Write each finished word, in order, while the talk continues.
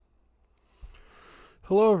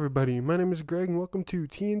Hello, everybody. My name is Greg, and welcome to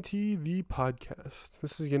TNT the podcast.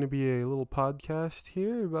 This is going to be a little podcast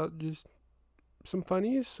here about just some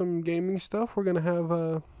funnies, some gaming stuff. We're going to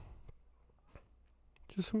have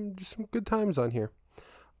just some good times on here.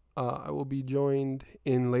 I will be joined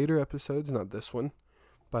in later episodes, not this one,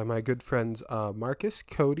 by my good friends Marcus,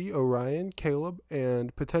 Cody, Orion, Caleb,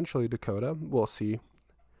 and potentially Dakota. We'll see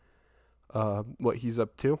what he's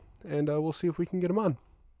up to, and we'll see if we can get him on.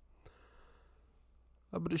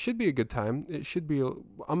 But it should be a good time. It should be. I know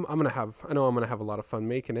I'm gonna have a lot of fun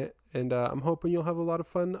making it, and I'm hoping you'll have a lot of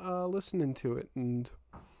fun listening to it and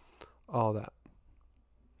all that.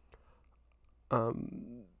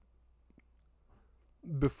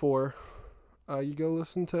 Before you go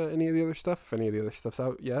listen to any of the other stuff, if any of the other stuff's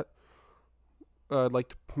out yet, I'd like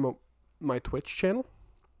to promote my Twitch channel,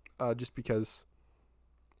 just because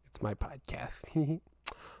it's my podcast.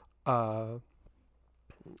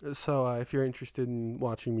 So if you're interested in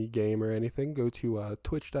watching me game or anything, go to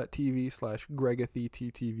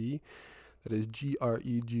twitch.tv/GregothyTTV. That is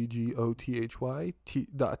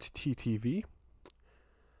GREGGOTHY.TTV.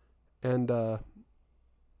 And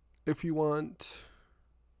if you want,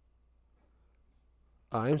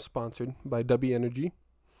 I am sponsored by W Energy.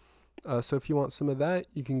 So if you want some of that,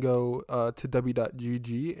 you can go to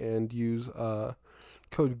w.gg and use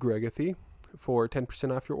code Gregothy for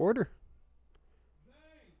 10% off your order.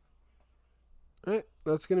 Alright,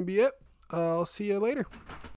 that's going to be it. I'll see you later.